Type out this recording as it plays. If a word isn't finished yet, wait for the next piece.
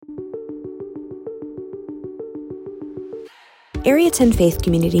Area 10 Faith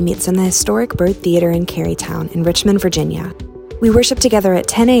Community meets in the historic Byrd Theater in Carytown in Richmond, Virginia. We worship together at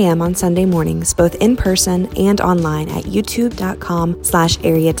 10 a.m. on Sunday mornings, both in person and online at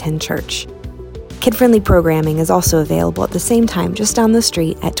youtube.com/area10church. Kid-friendly programming is also available at the same time just down the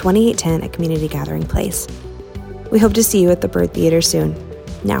street at 2810 at Community Gathering Place. We hope to see you at the Byrd Theater soon.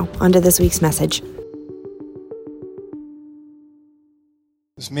 Now, on to this week's message.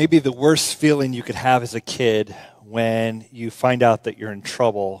 It's maybe the worst feeling you could have as a kid when you find out that you're in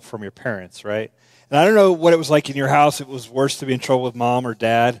trouble from your parents, right? And I don't know what it was like in your house. It was worse to be in trouble with mom or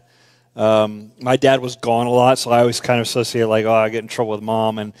dad. My dad was gone a lot, so I always kind of associate like, oh, I get in trouble with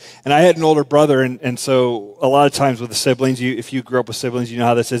mom. And I had an older brother, and so a lot of times with the siblings, if you grew up with siblings, you know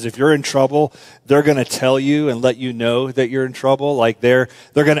how this is. If you're in trouble, they're going to tell you and let you know that you're in trouble. Like they're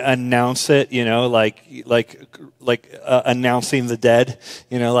going to announce it, you know, like announcing the dead,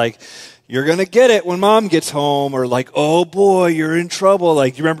 you know, like, you're going to get it when mom gets home, or like, oh boy, you're in trouble.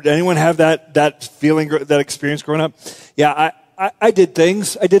 Like, you remember, did anyone have that feeling, that experience growing up? Yeah, I did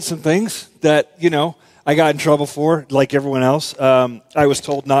things. I did some things that, you know, I got in trouble for, like everyone else. I was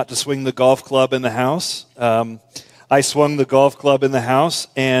told not to swing the golf club in the house. I swung the golf club in the house,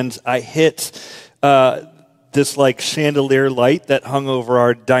 and I hit this like chandelier light that hung over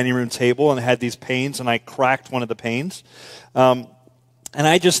our dining room table, and it had these panes, and I cracked one of the panes. And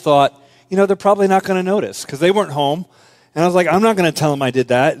I just thought, you know, they're probably not going to notice because they weren't home. And I was like, I'm not going to tell them I did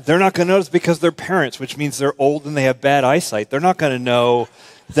that. They're not going to notice because they're parents, which means they're old and they have bad eyesight. They're not going to know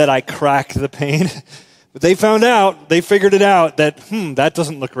that I cracked the pane. But they found out, they figured it out that, that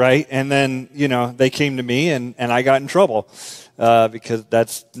doesn't look right. And then, you know, they came to me and I got in trouble because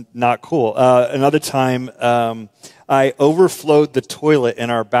that's not cool. Another time, I overflowed the toilet in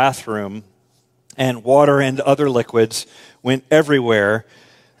our bathroom, and water and other liquids went everywhere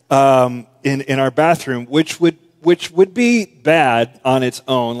in our bathroom, which would be bad on its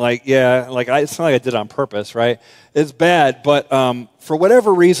own. Like, yeah, like it's not like I did it on purpose, right? It's bad, but for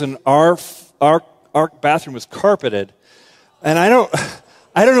whatever reason, our bathroom was carpeted, and I don't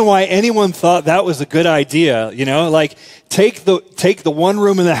know why anyone thought that was a good idea. You know, like take the one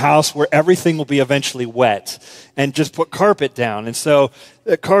room in the house where everything will be eventually wet, and just put carpet down. And so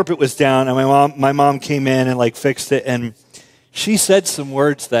the carpet was down, and my mom came in and like fixed it, and she said some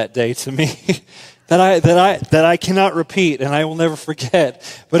words that day to me that I cannot repeat, and I will never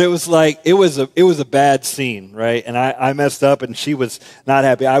forget. But it was like it was a bad scene, right? And I messed up, and she was not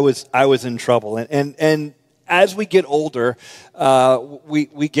happy. I was in trouble, and as we get older,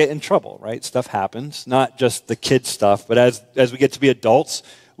 we get in trouble, right? Stuff happens, not just the kid stuff, but as we get to be adults,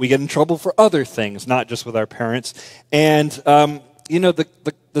 we get in trouble for other things, not just with our parents. And you know,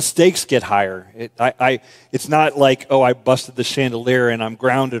 the stakes get higher. It's not like, oh, I busted the chandelier and I'm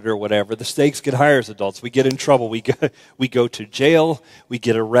grounded or whatever. The stakes get higher as adults. We get in trouble. We go to jail. We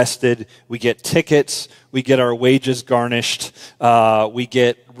get arrested. We get tickets. We get our wages garnished. We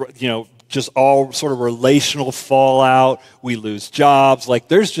get, you know, just all sort of relational fallout. We lose jobs. Like,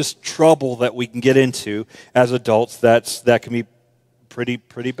 there's just trouble that we can get into as adults that can be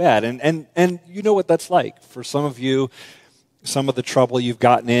pretty bad. And you know what that's like. For some of you, some of the trouble you've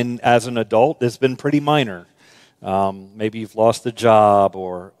gotten in as an adult has been pretty minor. Maybe you've lost a job,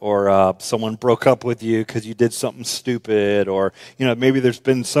 or someone broke up with you because you did something stupid, or, you know, maybe there's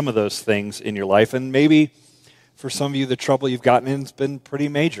been some of those things in your life. And maybe for some of you, the trouble you've gotten in has been pretty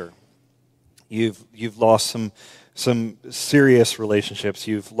major. You've lost some serious relationships.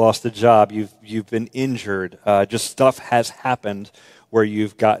 You've lost a job. You've been injured. Just stuff has happened where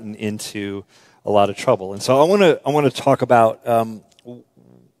you've gotten into a lot of trouble. And so I want to talk about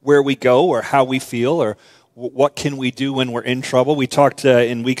where we go, or how we feel, or what can we do when we're in trouble. We talked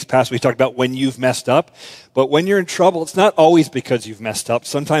in weeks past, we talked about when you've messed up. But when you're in trouble, it's not always because you've messed up.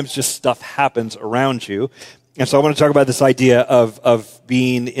 Sometimes just stuff happens around you. And so I want to talk about this idea of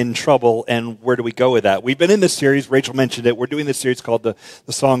being in trouble, and where do we go with that. We've been in this series, Rachel mentioned it, we're doing this series called the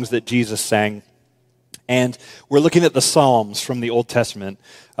Songs That Jesus Sang. And we're looking at the Psalms from the Old Testament.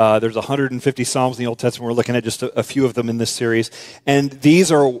 There's 150 Psalms in the Old Testament. We're looking at just a few of them in this series. And these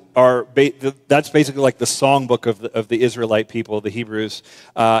that's basically like the songbook of the Israelite people, the Hebrews.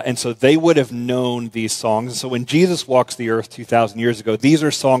 And so they would have known these songs. And so when Jesus walks the earth 2,000 years ago, these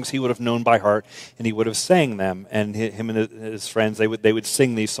are songs he would have known by heart, and he would have sang them. And him and his friends, they would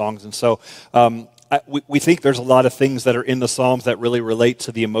sing these songs. And so we think there's a lot of things that are in the Psalms that really relate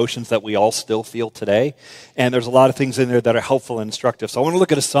to the emotions that we all still feel today. And there's a lot of things in there that are helpful and instructive. So I want to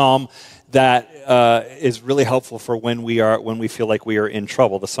look at a Psalm that is really helpful for when we feel like we are in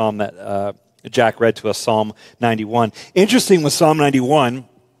trouble. The Psalm that Jack read to us, Psalm 91. Interesting with Psalm 91,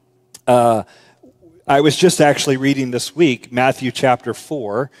 I was just actually reading this week, Matthew chapter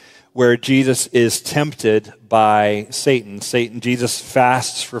 4, where Jesus is tempted by Satan. Jesus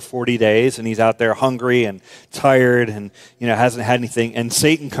fasts for 40 days, and he's out there hungry and tired and, hasn't had anything. And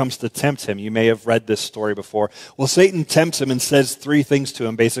Satan comes to tempt him. You may have read this story before. Well, Satan tempts him and says three things to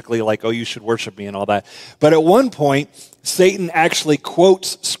him, basically like, oh, you should worship me and all that. But at one point, Satan actually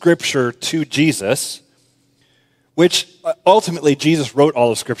quotes scripture to Jesus, which ultimately Jesus wrote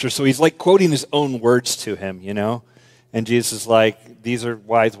all of scripture. So he's like quoting his own words to him, And Jesus is like, these are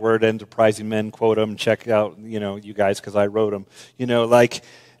wise word, enterprising men, quote them, check out, you guys, because I wrote them.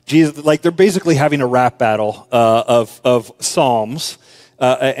 Jesus, like they're basically having a rap battle of Psalms.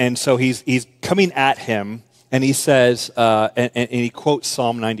 And so he's coming at him, and he says, and he quotes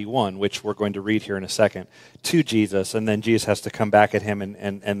Psalm 91, which we're going to read here in a second, to Jesus. And then Jesus has to come back at him,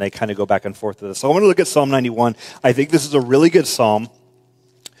 and they kind of go back and forth with this. So I want to look at Psalm 91. I think this is a really good psalm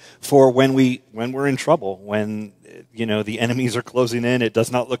for when we're in trouble, when the enemies are closing in, it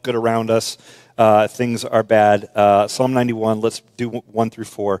does not look good around us, things are bad. Psalm 91, let's do 1 through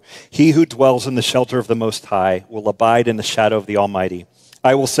 4. He who dwells in the shelter of the Most High will abide in the shadow of the Almighty.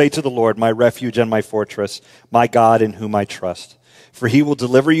 I will say to the Lord, my refuge and my fortress, my God in whom I trust. For he will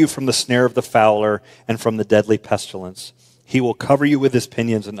deliver you from the snare of the fowler and from the deadly pestilence. He will cover you with his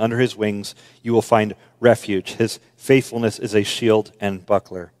pinions, and under his wings you will find refuge. His faithfulness is a shield and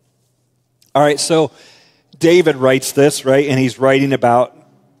buckler. All right, so David writes this, right? And he's writing about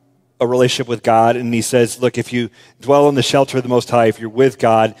a relationship with God. And he says, look, if you dwell in the shelter of the Most High, if you're with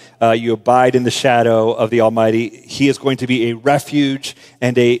God, you abide in the shadow of the Almighty, he is going to be a refuge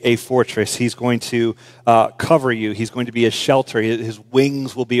and a fortress. He's going to cover you. He's going to be a shelter. His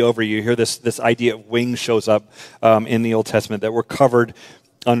wings will be over you. You hear this idea of wings shows up in the Old Testament, that we're covered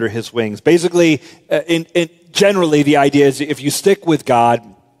under his wings. Basically, generally, the idea is if you stick with God,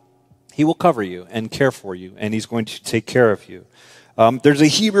 he will cover you and care for you, and he's going to take care of you. There's a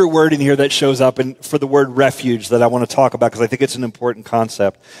Hebrew word in here that shows up for the word refuge that I want to talk about because I think it's an important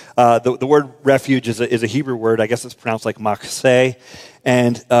concept. The word refuge is a Hebrew word. I guess it's pronounced like makseh,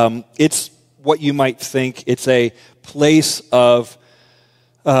 and it's what you might think. It's a place where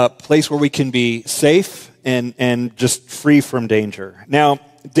we can be safe and just free from danger. Now,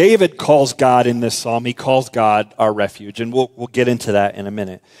 David calls God in this psalm, he calls God our refuge, and we'll get into that in a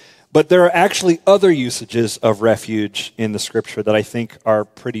minute. But there are actually other usages of refuge in the scripture that I think are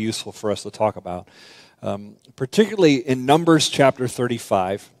pretty useful for us to talk about. Particularly in Numbers chapter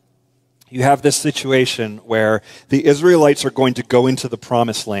 35, you have this situation where the Israelites are going to go into the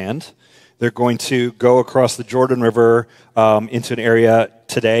promised land. They're going to go across the Jordan River into an area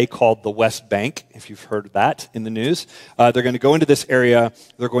today called the West Bank, if you've heard of that in the news. They're going to go into this area.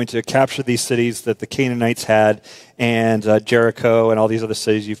 They're going to capture these cities that the Canaanites had, and Jericho and all these other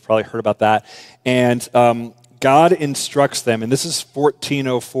cities. You've probably heard about that. And God instructs them, and this is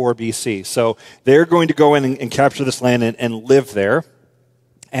 1404 BC. So they're going to go in and capture this land and live there.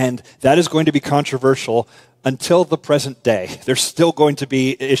 And that is going to be controversial until the present day. There's still going to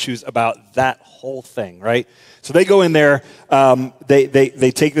be issues about that whole thing, right? So they go in there,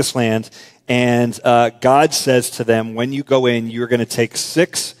 they take this land, and God says to them, when you go in, you're going to take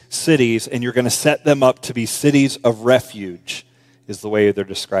 6 cities, and you're going to set them up to be cities of refuge, is the way they're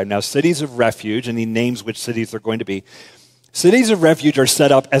described. Now, cities of refuge, and he names which cities they're going to be. Cities of refuge are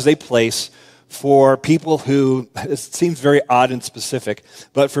set up as a place for people who, it seems very odd and specific,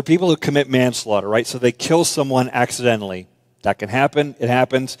 but for people who commit manslaughter, right? So they kill someone accidentally. That can happen. It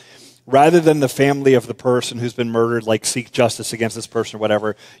happens. Rather than the family of the person who's been murdered, like seek justice against this person or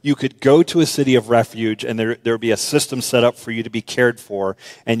whatever, you could go to a city of refuge, and there would be a system set up for you to be cared for,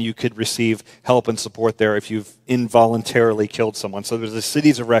 and you could receive help and support there if you've involuntarily killed someone. So there's the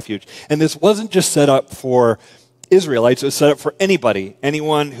cities of refuge. And this wasn't just set up for Israelites, it was set up for anybody,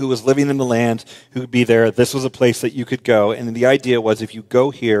 anyone who was living in the land who could be there. This was a place that you could go. And the idea was if you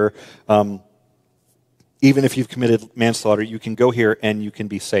go here, even if you've committed manslaughter, you can go here and you can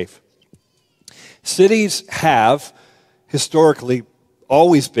be safe. Cities have historically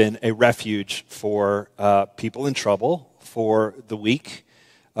always been a refuge for people in trouble, for the weak,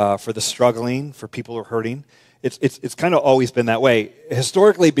 for the struggling, for people who are hurting. It's kind of always been that way.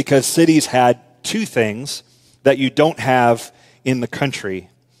 Historically, because cities had 2 things that you don't have in the country.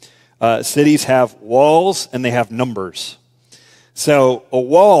 Cities have walls and they have numbers. So a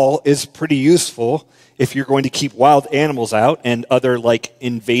wall is pretty useful if you're going to keep wild animals out and other like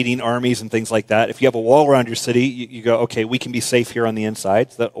invading armies and things like that. If you have a wall around your city, you go, okay, we can be safe here on the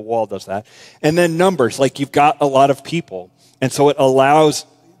inside. So that a wall does that. And then numbers, like you've got a lot of people. And so it allows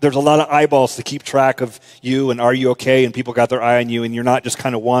there's a lot of eyeballs to keep track of you and are you okay, and people got their eye on you, and you're not just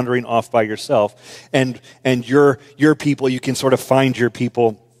kind of wandering off by yourself. And your people, you can sort of find your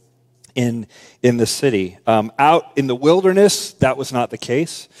people in the city. Out in the wilderness, that was not the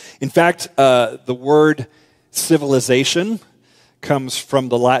case. In fact, the word civilization comes from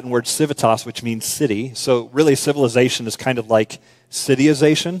the Latin word civitas, which means city. So really, civilization is kind of like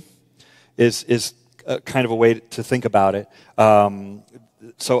cityization, is kind of a way to think about it.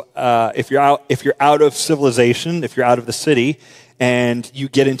 So if you're out of civilization, if you're out of the city, and you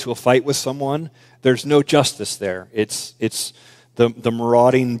get into a fight with someone, there's no justice there. It's the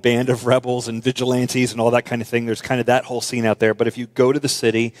marauding band of rebels and vigilantes and all that kind of thing. There's kind of that whole scene out there. But if you go to the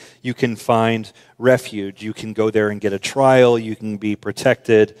city, you can find refuge. You can go there and get a trial. You can be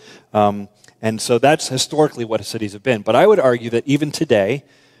protected. And so that's historically what cities have been. But I would argue that even today,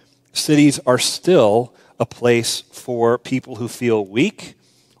 cities are still a place for people who feel weak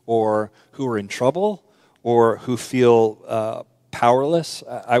or who are in trouble or who feel powerless.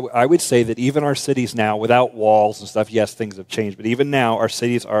 I would say that even our cities now, without walls and stuff, yes, things have changed, but even now, our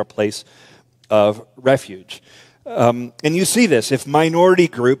cities are a place of refuge. And you see this. If minority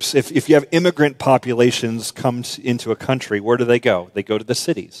groups, if you have immigrant populations come into a country, where do they go? They go to the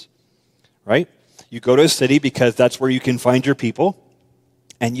cities, right? You go to a city because that's where you can find your people,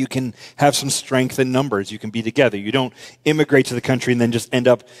 and you can have some strength in numbers. You can be together. You don't immigrate to the country and then just end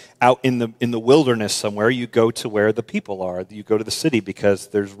up out in the wilderness somewhere. You go to where the people are. You go to the city because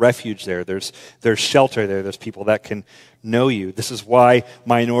there's refuge there. There's shelter there. There's people that can know you. This is why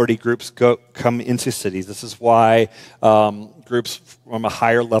minority groups come into cities. This is why groups from a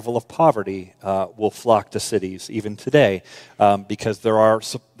higher level of poverty will flock to cities even today, because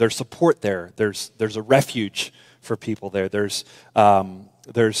there's support there. There's a refuge for people there. There's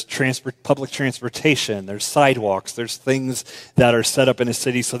public transportation, there's sidewalks, there's things that are set up in a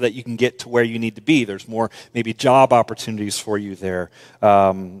city so that you can get to where you need to be. There's more maybe job opportunities for you there.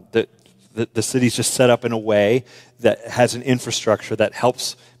 The city's just set up in a way that has an infrastructure that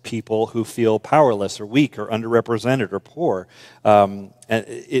helps people who feel powerless or weak or underrepresented or poor. And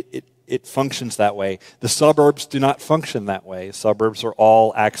it functions that way. The suburbs do not function that way. Suburbs are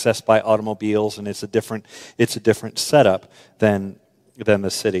all accessed by automobiles, and it's a different setup than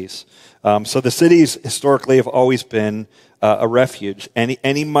the cities. So the cities historically have always been a refuge.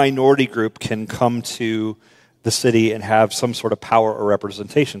 Any minority group can come to the city and have some sort of power or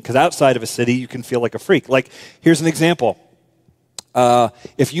representation. Because outside of a city, you can feel like a freak. Like, here's an example.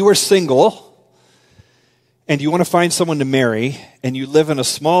 If you are single and you want to find someone to marry and you live in a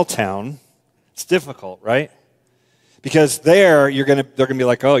small town, it's difficult, right? Because there, they're gonna be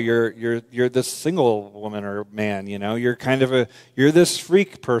like, oh, you're this single woman or man, you're you're this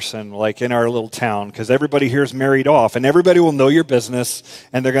freak person, like in our little town, because everybody here is married off, and everybody will know your business,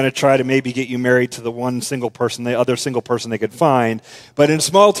 and they're gonna try to maybe get you married to the other single person they could find. But in a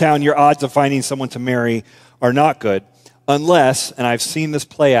small town, your odds of finding someone to marry are not good. Unless, and I've seen this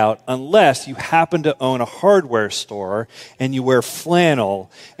play out, unless you happen to own a hardware store and you wear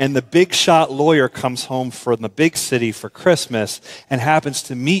flannel and the big shot lawyer comes home from the big city for Christmas and happens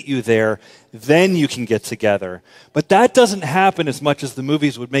to meet you there, then you can get together. But that doesn't happen as much as the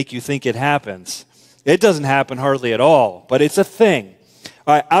movies would make you think it happens. It doesn't happen hardly at all, but it's a thing.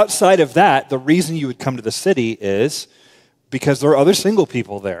 Outside of that, the reason you would come to the city is because there are other single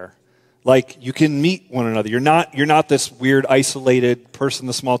people there. Like, you can meet one another. You're not this weird, isolated person in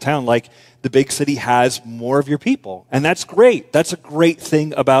the small town. Like, the big city has more of your people. And that's great. That's a great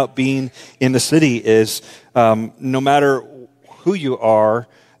thing about being in the city is no matter who you are,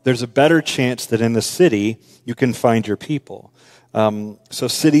 there's a better chance that in the city you can find your people. So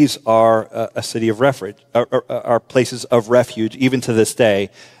cities are a city of refuge, are places of refuge, even to this day.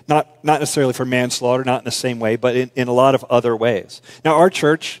 Not necessarily for manslaughter, not in the same way, but in a lot of other ways. Now, our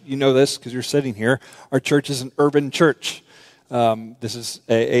church, you know this because you're sitting here, our church is an urban church. This is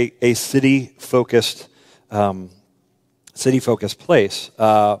a city-focused place.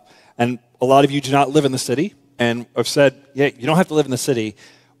 And a lot of you do not live in the city, and I've said, yeah, you don't have to live in the city.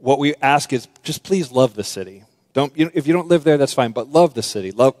 What we ask is just please love the city. If you don't live there, that's fine, but love the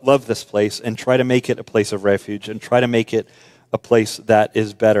city, love this place, and try to make it a place of refuge, and try to make it a place that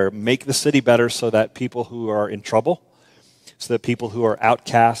is better. Make the city better so that people who are in trouble, so that people who are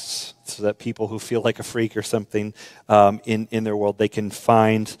outcasts, so that people who feel like a freak or something in their world, they can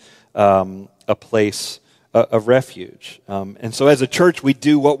find a place of refuge. And so as a church, we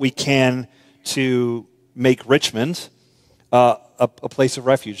do what we can to make Richmond a place of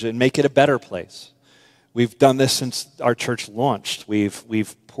refuge and make it a better place. We've done this since our church launched.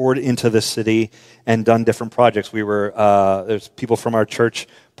 We've poured into the city and done different projects. There's people from our church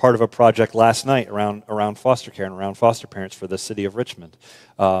part of a project last night around foster care and around foster parents for the city of Richmond,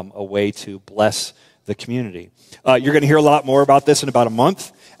 a way to bless the community. You're going to hear a lot more about this in about a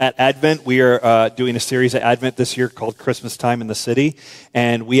month. At Advent, we are doing a series at Advent this year called Christmas Time in the City,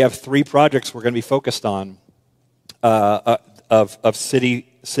 and we have 3 projects we're going to be focused on of city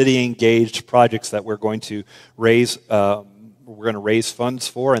engaged projects that we're going to raise. We're going to raise funds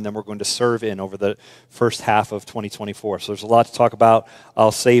for, and then we're going to serve in over the first half of 2024. So there's a lot to talk about.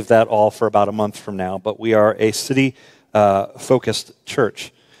 I'll save that all for about a month from now. But we are a city-focused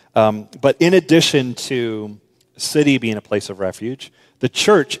church. But in addition to city being a place of refuge, the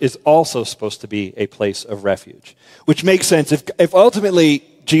church is also supposed to be a place of refuge, which makes sense. If ultimately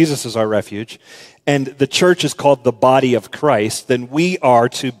Jesus is our refuge, and the church is called the body of Christ, then we are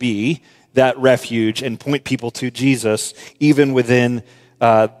to be that refuge and point people to Jesus even within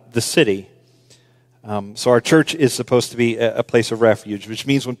the city. So our church is supposed to be a place of refuge, which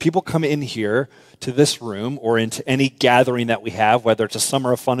means when people come in here to this room or into any gathering that we have, whether it's a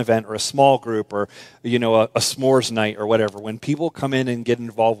Summer of Fun event or a small group or a s'mores night or whatever, when people come in and get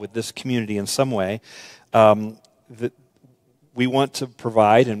involved with this community in some way, we want to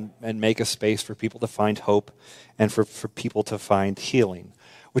provide and make a space for people to find hope and for people to find healing,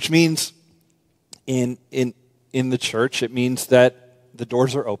 which means in the church, it means that the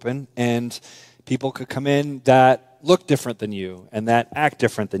doors are open and people could come in that look different than you and that act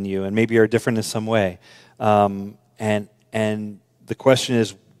different than you and maybe are different in some way. And the question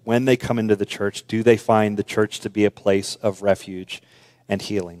is, when they come into the church, do they find the church to be a place of refuge and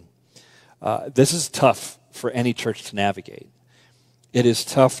healing? This is tough for any church to navigate. It is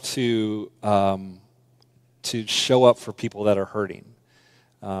tough to show up for people that are hurting.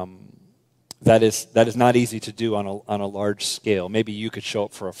 That is not easy to do on a large scale. Maybe you could show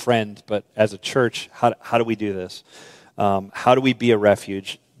up for a friend, but as a church, how do we do this? How do we be a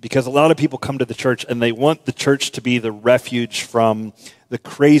refuge? Because a lot of people come to the church and they want the church to be the refuge from the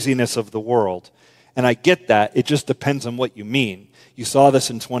craziness of the world. And I get that. It just depends on what you mean. You saw this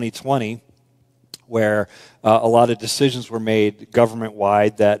in 2020, where a lot of decisions were made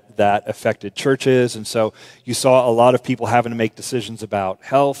government-wide that affected churches. And so you saw a lot of people having to make decisions about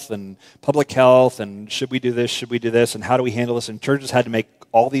health and public health and should we do this, and how do we handle this? And churches had to make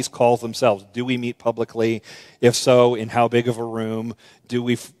all these calls themselves. Do we meet publicly? If so, in how big of a room? Do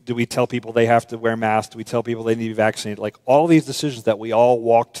we tell people they have to wear masks? Do we tell people they need to be vaccinated? Like all these decisions that we all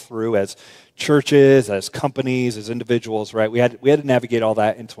walked through as churches, as companies, as individuals, right? We had to navigate all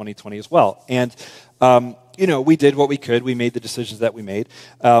that in 2020 as well. And we did what we could. We made the decisions that we made.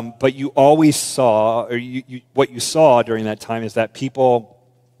 But you always saw, or what you saw during that time is that people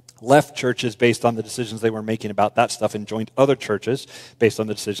left churches based on the decisions they were making about that stuff and joined other churches based on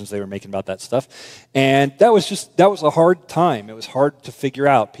the decisions they were making about that stuff. And that was a hard time. It was hard to figure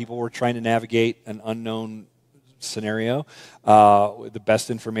out. People were trying to navigate an unknown scenario with the best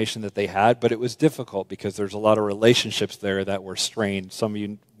information that they had, but it was difficult because there's a lot of relationships there that were strained. Some of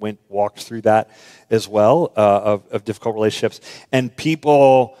you walked through that as well, of difficult relationships. And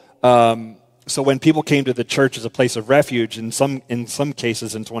people, so when people came to the church as a place of refuge, in some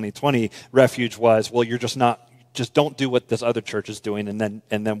cases in 2020, refuge was, well, just don't do what this other church is doing, and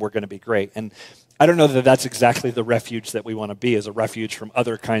then we're going to be great. And I don't know that that's exactly the refuge that we want to be, as a refuge from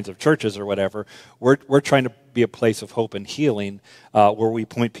other kinds of churches or whatever. We're trying to be a place of hope and healing, where we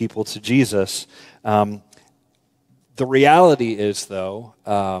point people to Jesus. The reality is, though,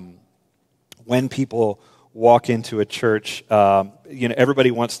 when people walk into a church,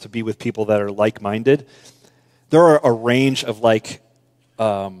 everybody wants to be with people that are like-minded. There are a range of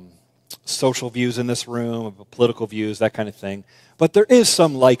social views in this room, of political views, that kind of thing. But there is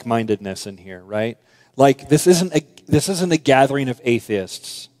some like-mindedness in here, right? Like this isn't a gathering of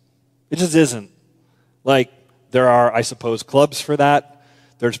atheists. It just isn't. Like there are, I suppose, clubs for that.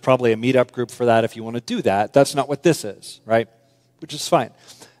 There's probably a meetup group for that if you want to do that. That's not what this is, right? Which is fine.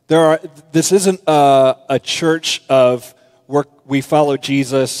 This isn't a church of we follow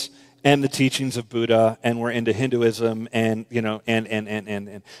Jesus and the teachings of Buddha, and we're into Hinduism, and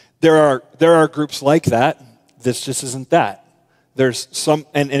there are groups like that. This just isn't that. There's some,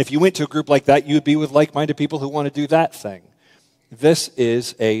 and if you went to a group like that, you'd be with like-minded people who want to do that thing. This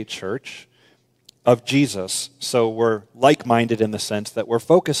is a church of Jesus, so we're like-minded in the sense that we're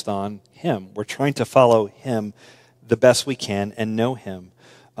focused on Him. We're trying to follow Him the best we can and know Him.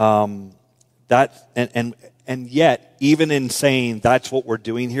 And yet, even in saying that's what we're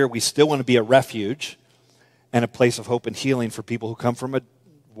doing here, we still want to be a refuge and a place of hope and healing for people who come from a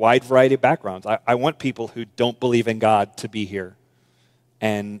wide variety of backgrounds. I want people who don't believe in God to be here.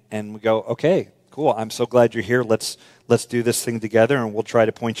 And we go, okay, cool. I'm so glad you're here. Let's do this thing together, and we'll try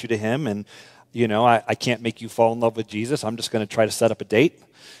to point you to him. And, I can't make you fall in love with Jesus. I'm just going to try to set up a date.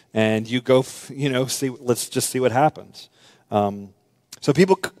 And you go, see. Let's just see what happens. So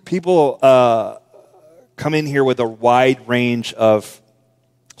people come in here with a wide range of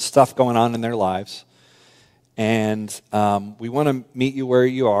stuff going on in their lives. And we want to meet you where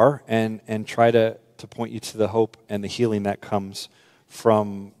you are and try to point you to the hope and the healing that comes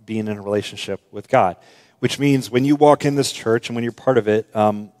from being in a relationship with God. Which means when you walk in this church and when you're part of it,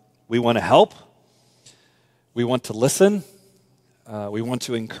 we want to help. We want to listen. We want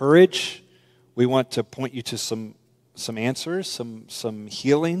to encourage. We want to point you to some answers, some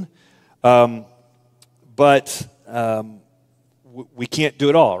healing. But we can't do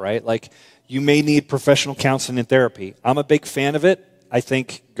it all, right? Like, you may need professional counseling and therapy. I'm a big fan of it. I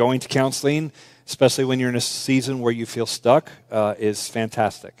think going to counseling, especially when you're in a season where you feel stuck, is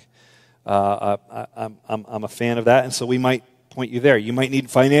fantastic. I'm a fan of that, and so we might point you there. You might need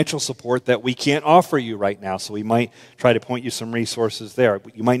financial support that we can't offer you right now, so we might try to point you some resources there.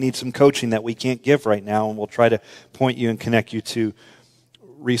 You might need some coaching that we can't give right now, and we'll try to point you and connect you to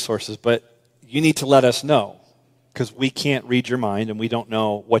resources. But you need to let us know, because we can't read your mind, and we don't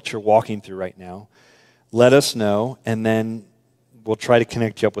know what you're walking through right now. Let us know, and then we'll try to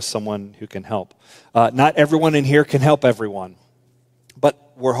connect you up with someone who can help. Not everyone in here can help everyone,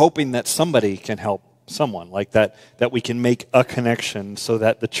 but we're hoping that somebody can help someone, like that we can make a connection so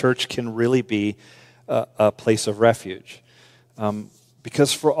that the church can really be a place of refuge.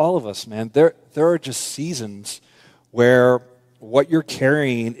 Because for all of us, man, there are just seasons where what you're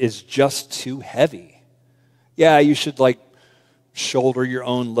carrying is just too heavy. Yeah, you should shoulder your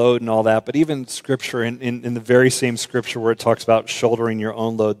own load and all that, but even Scripture, in the very same Scripture where it talks about shouldering your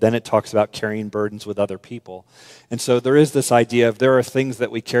own load, then it talks about carrying burdens with other people. And so there is this idea of there are things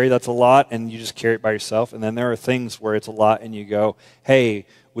that we carry that's a lot and you just carry it by yourself, and then there are things where it's a lot and you go, hey,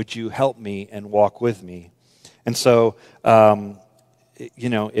 would you help me and walk with me? And so,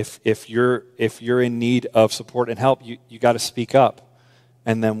 if you're in need of support and help, you got to speak up.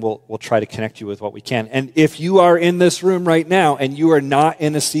 And then we'll try to connect you with what we can. And if you are in this room right now and you are not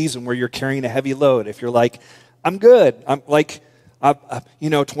in a season where you're carrying a heavy load, if you're like, I'm good,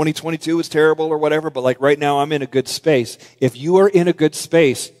 2022 was terrible or whatever, but right now I'm in a good space. If you are in a good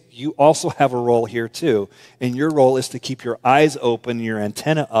space, you also have a role here too. And your role is to keep your eyes open, your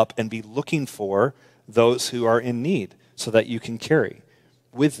antenna up, and be looking for those who are in need so that you can carry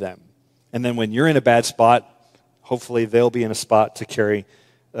with them. And then when you're in a bad spot, hopefully they'll be in a spot to carry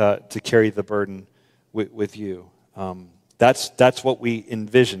the burden with you. That's what we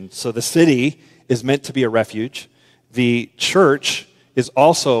envision. So the city is meant to be a refuge. The church is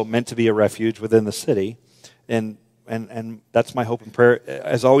also meant to be a refuge within the city. And that's my hope and prayer,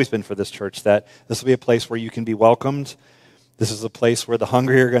 has always been for this church, that this will be a place where you can be welcomed. This is a place where the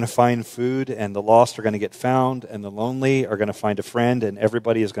hungry are going to find food, and the lost are going to get found, and the lonely are going to find a friend, and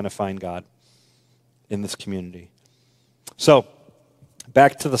everybody is going to find God in this community. So,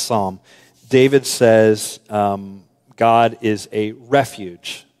 back to the psalm. David says God is a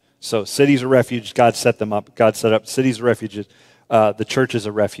refuge. So cities are refuge. God set them up. God set up cities are refuges. The church is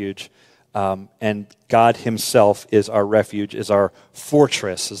a refuge. And God himself is our refuge, is our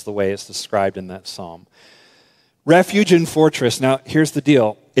fortress, is the way it's described in that psalm. Refuge and fortress. Now, here's the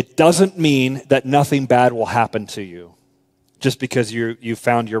deal. It doesn't mean that nothing bad will happen to you just because you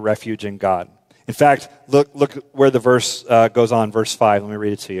found your refuge in God. In fact, look where the verse goes on, verse 5. Let me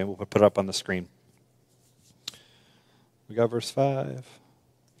read it to you, and we'll put it up on the screen. We got verse 5.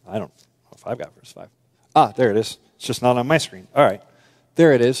 I don't know if I've got verse 5. Ah, there it is. It's just not on my screen. All right.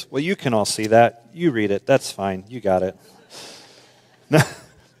 There it is. Well, you can all see that. You read it. That's fine. You got it.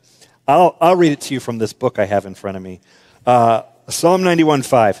 I'll read it to you from this book I have in front of me. Psalm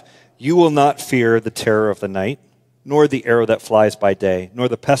 91:5. You will not fear the terror of the night, nor the arrow that flies by day, nor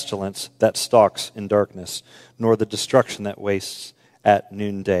the pestilence that stalks in darkness, nor the destruction that wastes at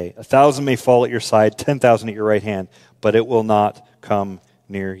noonday. 1,000 may fall at your side, 10,000 at your right hand, but it will not come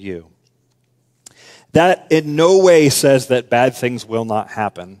near you. That in no way says that bad things will not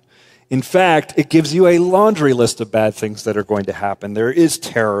happen. In fact, it gives you a laundry list of bad things that are going to happen. There is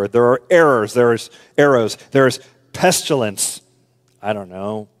terror, there are errors, there's arrows, there's pestilence. I don't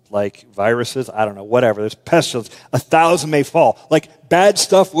know. Like viruses, I don't know, whatever. There's pestilence. 1,000 may fall. Bad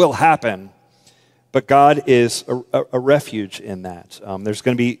stuff will happen. But God is a refuge in that. There's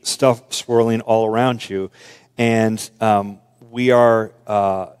going to be stuff swirling all around you. And we are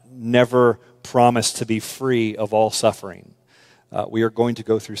never promised to be free of all suffering. we are going to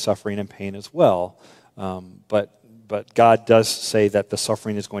go through suffering and pain as well. But God does say that the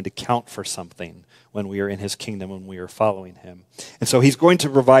suffering is going to count for something when we are in his kingdom, when we are following him. And so he's going to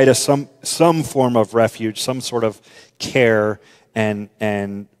provide us some form of refuge, some sort of care, and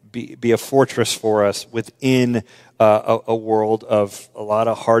be a fortress for us within a world of a lot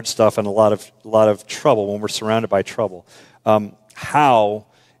of hard stuff and a lot of trouble, when we're surrounded by trouble. How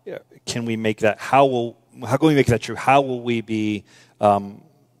can we make that? How can we make that true? How will we be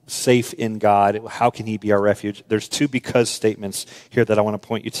safe in God? How can he be our refuge? There's two because statements here that I want to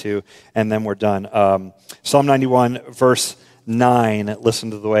point you to, and then we're done. Psalm 91, verse 9,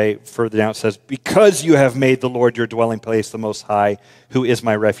 listen to the way further down it says, because you have made the Lord your dwelling place, the Most High, who is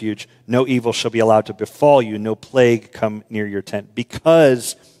my refuge, no evil shall be allowed to befall you, no plague come near your tent,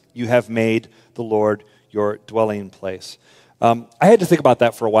 because you have made the Lord your dwelling place. I had to think about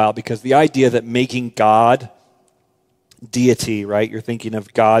that for a while, because the idea that making God deity, right? You're thinking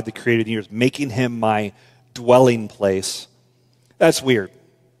of God, the creator of the universe, making him my dwelling place. That's weird,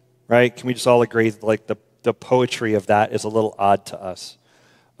 right? Can we just all agree that, like, the poetry of that is a little odd to us?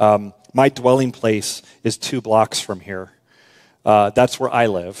 My dwelling place is 2 blocks from here. That's where I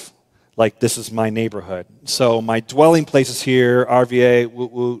live. Like, this is my neighborhood. So my dwelling place is here, RVA,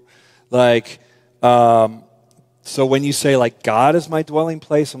 woot woot. Like, so when you say, like, God is my dwelling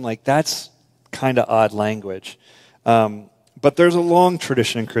place, I'm like, that's kind of odd language. But there's a long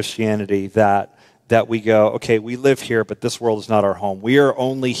tradition in Christianity that we go, okay, we live here, but this world is not our home. We are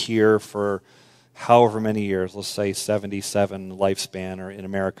only here for however many years, let's say 77 lifespan, or in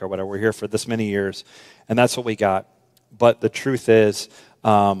America or whatever. We're here for this many years, and that's what we got. But the truth is,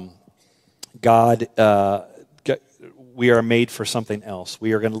 God, we are made for something else.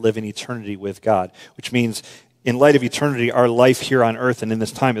 We are going to live in eternity with God, which means in light of eternity, our life here on earth and in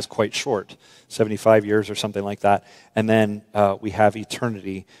this time is quite short, 75 years or something like that. And then we have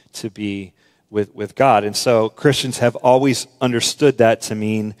eternity to be with God. And so Christians have always understood that to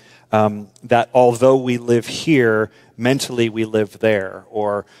mean that although we live here, mentally we live there.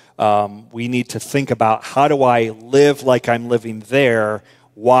 Or we need to think about, how do I live like I'm living there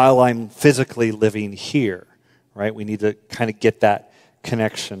while I'm physically living here, right? We need to kind of get that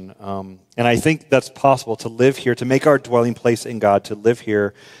connection. And I think that's possible, to live here, to make our dwelling place in God, to live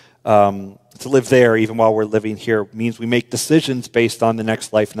here, to live there even while we're living here, means we make decisions based on the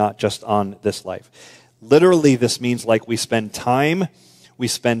next life, not just on this life. Literally, this means, like, we spend time, we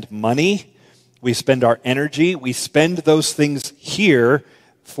spend money, we spend our energy, we spend those things here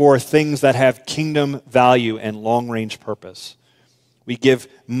for things that have kingdom value and long-range purpose. We give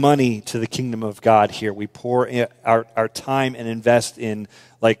money to the kingdom of God here. We pour our time and invest in,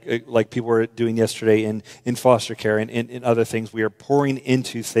 like people were doing yesterday, in foster care and in other things. We are pouring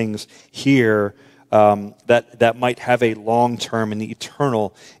into things here that might have a long-term and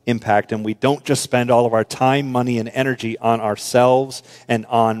eternal impact. And we don't just spend all of our time, money, and energy on ourselves and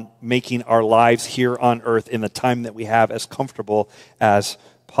on making our lives here on earth in the time that we have as comfortable as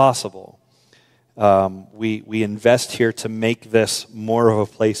possible. We invest here to make this more of a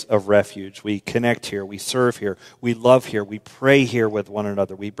place of refuge. We connect here, we serve here, we love here, we pray here with one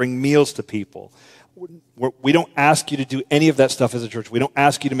another, we bring meals to people. We don't ask you to do any of that stuff as a church. We don't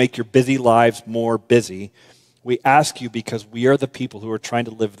ask you to make your busy lives more busy. We ask you because we are the people who are trying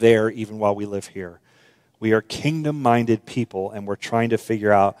to live there even while we live here. We are kingdom-minded people, and we're trying to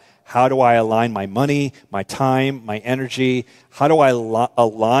figure out, how do I align my money, my time, my energy? How do I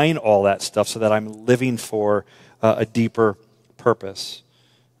align all that stuff so that I'm living for a deeper purpose?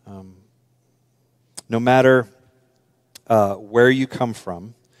 No matter where you come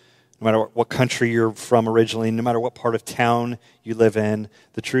from, no matter what country you're from originally, no matter what part of town you live in,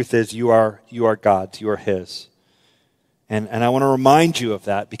 the truth is you are God's, you are his. And I want to remind you of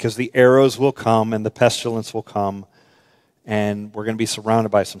that, because the arrows will come and the pestilence will come, and we're going to be surrounded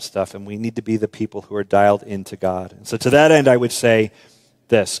by some stuff, and we need to be the people who are dialed into God. And so to that end, I would say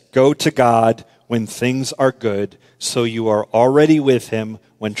this: go to God when things are good, so you are already with him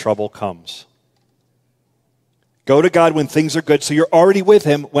when trouble comes. Go to God when things are good, so you're already with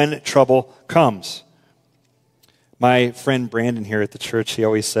him when trouble comes. My friend Brandon here at the church, he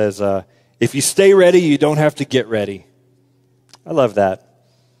always says, if you stay ready, you don't have to get ready. I love that.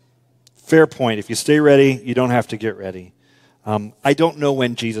 Fair point. If you stay ready, you don't have to get ready. I don't know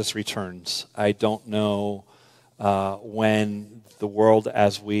when Jesus returns. I don't know when the world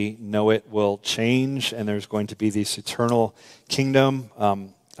as we know it will change and there's going to be this eternal kingdom.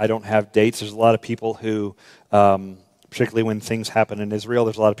 I don't have dates. There's a lot of people who, particularly when things happen in Israel,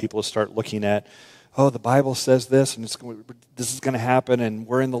 there's a lot of people who start looking at, oh, the Bible says this, and this is going to happen, and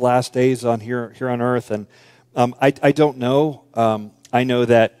we're in the last days here on earth. I don't know. I know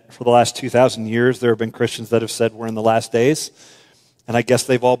that for the last 2,000 years, there have been Christians that have said we're in the last days, and I guess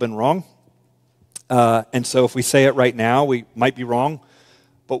they've all been wrong. And so if we say it right now, we might be wrong,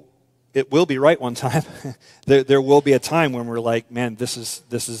 but it will be right one time. there will be a time when we're like, man, this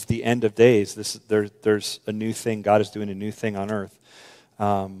is the end of days. There's a new thing. God is doing a new thing on earth.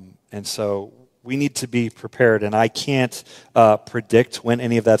 And so we need to be prepared, and I can't predict when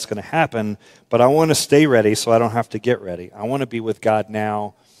any of that's going to happen, but I want to stay ready so I don't have to get ready. I want to be with God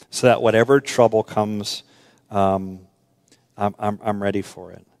now so that whatever trouble comes, I'm ready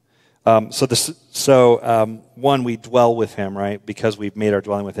for it. One, we dwell with him, right, because we've made our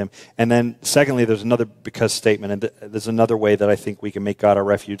dwelling with him. And then secondly, there's another because statement, and there's another way that I think we can make God our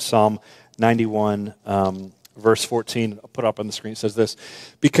refuge. Psalm 91, Verse 14, I'll put up on the screen, says this: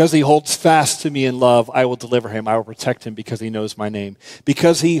 because he holds fast to me in love, I will deliver him. I will protect him because he knows my name.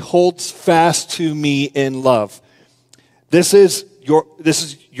 Because he holds fast to me in love. This is your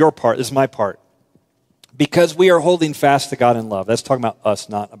part. This is my part. Because we are holding fast to God in love. That's talking about us,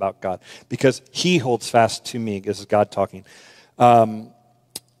 not about God. Because he holds fast to me. This is God talking.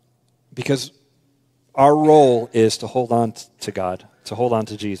 Because our role is to hold on to God, to hold on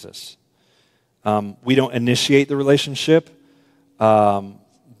to Jesus. We don't initiate the relationship.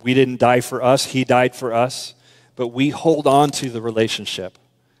 We didn't die for us. He died for us. But we hold on to the relationship.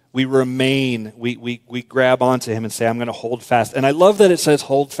 We remain. We grab onto him and say, I'm going to hold fast. And I love that it says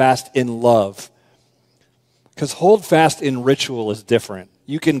hold fast in love. Because hold fast in ritual is different.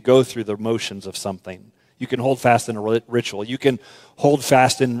 You can go through the motions of something. You can hold fast in a ritual. You can hold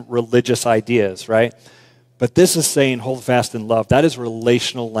fast in religious ideas, right? But this is saying hold fast in love. That is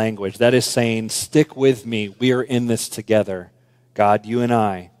relational language. That is saying stick with me. We are in this together, God, you and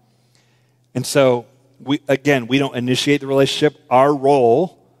I. And so, we don't initiate the relationship. Our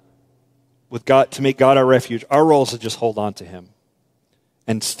role with God, to make God our refuge, our role is to just hold on to him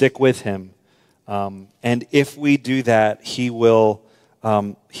and stick with him. And if we do that, he will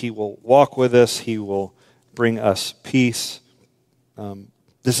walk with us. He will bring us peace.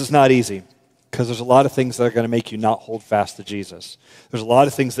 This is not easy. Because there's a lot of things that are going to make you not hold fast to Jesus. There's a lot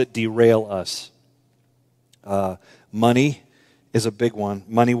of things that derail us. Money is a big one.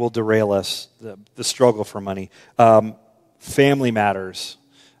 Money will derail us, the struggle for money. Family matters.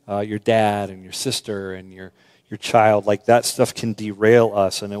 Your dad and your sister and your child, like that stuff can derail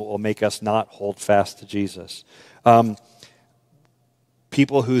us and it will make us not hold fast to Jesus.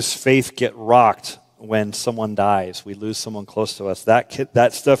 People whose faith get rocked when someone dies, we lose someone close to us.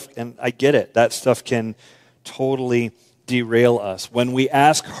 That stuff, and I get it, that stuff can totally derail us. When we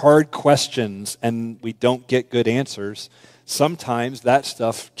ask hard questions and we don't get good answers, sometimes that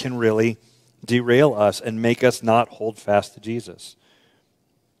stuff can really derail us and make us not hold fast to Jesus.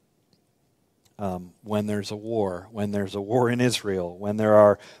 When there's a war in Israel, when there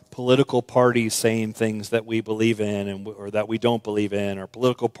are political parties saying things that we believe in or that we don't believe in, or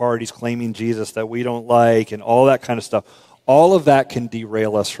political parties claiming Jesus that we don't like, and all that kind of stuff, all of that can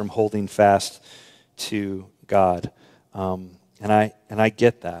derail us from holding fast to God. And I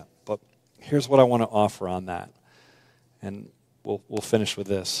get that, but here's what I want to offer on that, and we'll finish with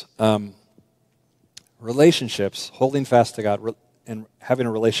this. Relationships, holding fast to God, and having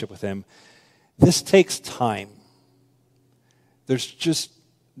a relationship with him, this takes time. There's just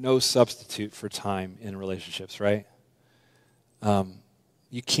no substitute for time in relationships, right?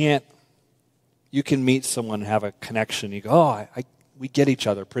 You can meet someone and have a connection. You go, we get each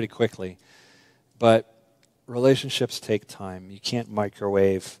other pretty quickly. But relationships take time. You can't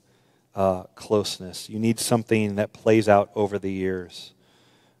microwave closeness. You need something that plays out over the years.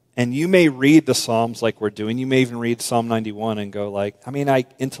 And you may read the Psalms like we're doing. You may even read Psalm 91 and go like, I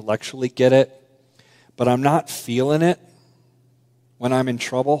intellectually get it, but I'm not feeling it when I'm in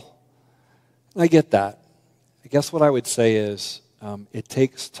trouble. I get that. I guess what I would say is it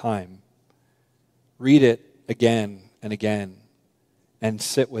takes time. Read it again and again and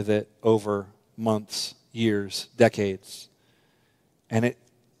sit with it over months, years, decades. And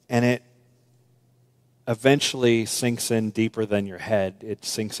it eventually sinks in deeper than your head. It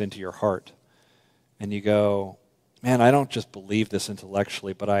sinks into your heart. And you go, man, I don't just believe this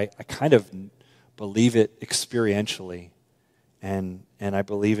intellectually, but I kind of believe it experientially. And I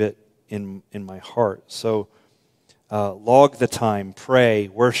believe it in my heart. So log the time, pray,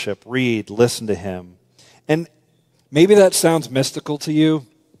 worship, read, listen to him. And maybe that sounds mystical to you,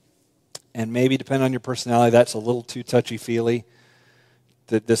 and maybe depending on your personality, that's a little too touchy-feely,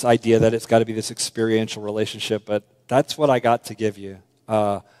 this idea that it's got to be this experiential relationship, but that's what I got to give you.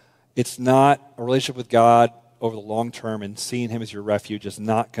 It's not a relationship with God over the long term, and seeing him as your refuge is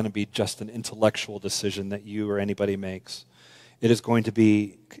not going to be just an intellectual decision that you or anybody makes. It is going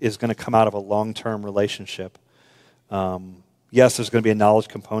to come out of a long-term relationship. Yes, there's going to be a knowledge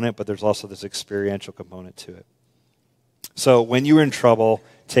component, but there's also this experiential component to it. So when you are in trouble,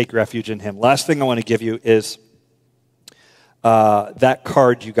 take refuge in him. Last thing I want to give you is that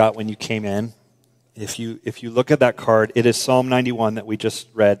card you got when you came in. If you look at that card, it is Psalm 91 that we just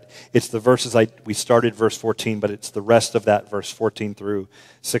read. It's the verses we started verse 14, but it's the rest of that verse 14 through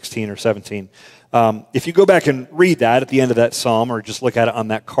 16 or 17. If you go back and read that at the end of that psalm, or just look at it on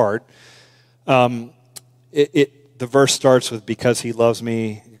that card, the verse starts with, because he loves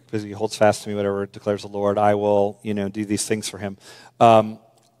me, because he holds fast to me, whatever declares the Lord, I will, do these things for him.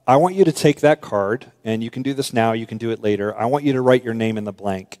 I want you to take that card, and you can do this now, you can do it later. I want you to write your name in the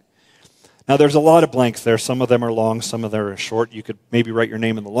blank. Now, there's a lot of blanks there. Some of them are long, some of them are short. You could maybe write your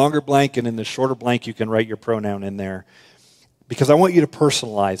name in the longer blank, and in the shorter blank, you can write your pronoun in there. Because I want you to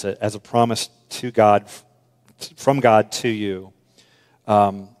personalize it as a promise to God, from God to you.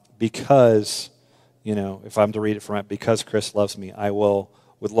 Because, if I'm to read it from it, because Chris loves me, I will,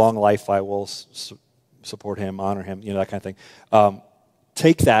 with long life, I will support him, honor him, that kind of thing.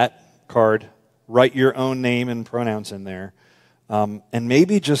 Take that card, write your own name and pronouns in there, and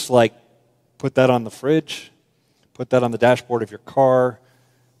maybe just put that on the fridge, put that on the dashboard of your car,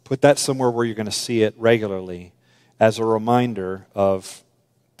 put that somewhere where you're going to see it regularly as a reminder of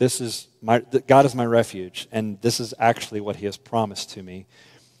God is my refuge, and this is actually what he has promised to me.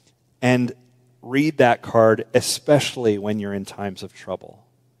 And read that card, especially when you're in times of trouble.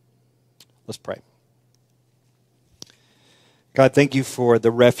 Let's pray. God, thank you for the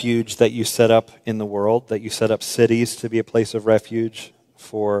refuge that you set up in the world, that you set up cities to be a place of refuge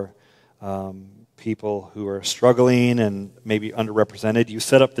for people who are struggling and maybe underrepresented. You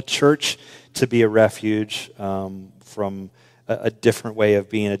set up the church to be a refuge from a different way of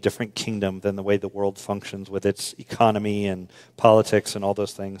being, a different kingdom than the way the world functions with its economy and politics and all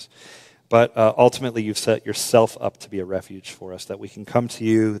those things. But ultimately, you've set yourself up to be a refuge for us, that we can come to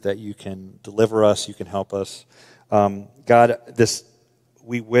you, that you can deliver us, you can help us. God,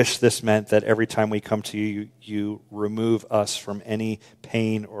 we wish this meant that every time we come to you, you remove us from any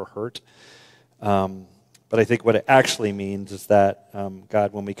pain or hurt. But I think what it actually means is that,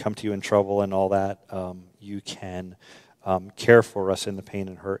 God, when we come to you in trouble and all that, you can care for us in the pain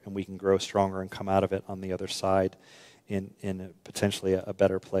and hurt, and we can grow stronger and come out of it on the other side in potentially a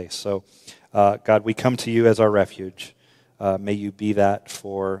better place. So, God, we come to you as our refuge. May you be that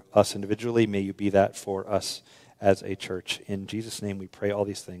for us individually. May you be that for us as a church. In Jesus' name we pray all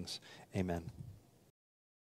these things. Amen.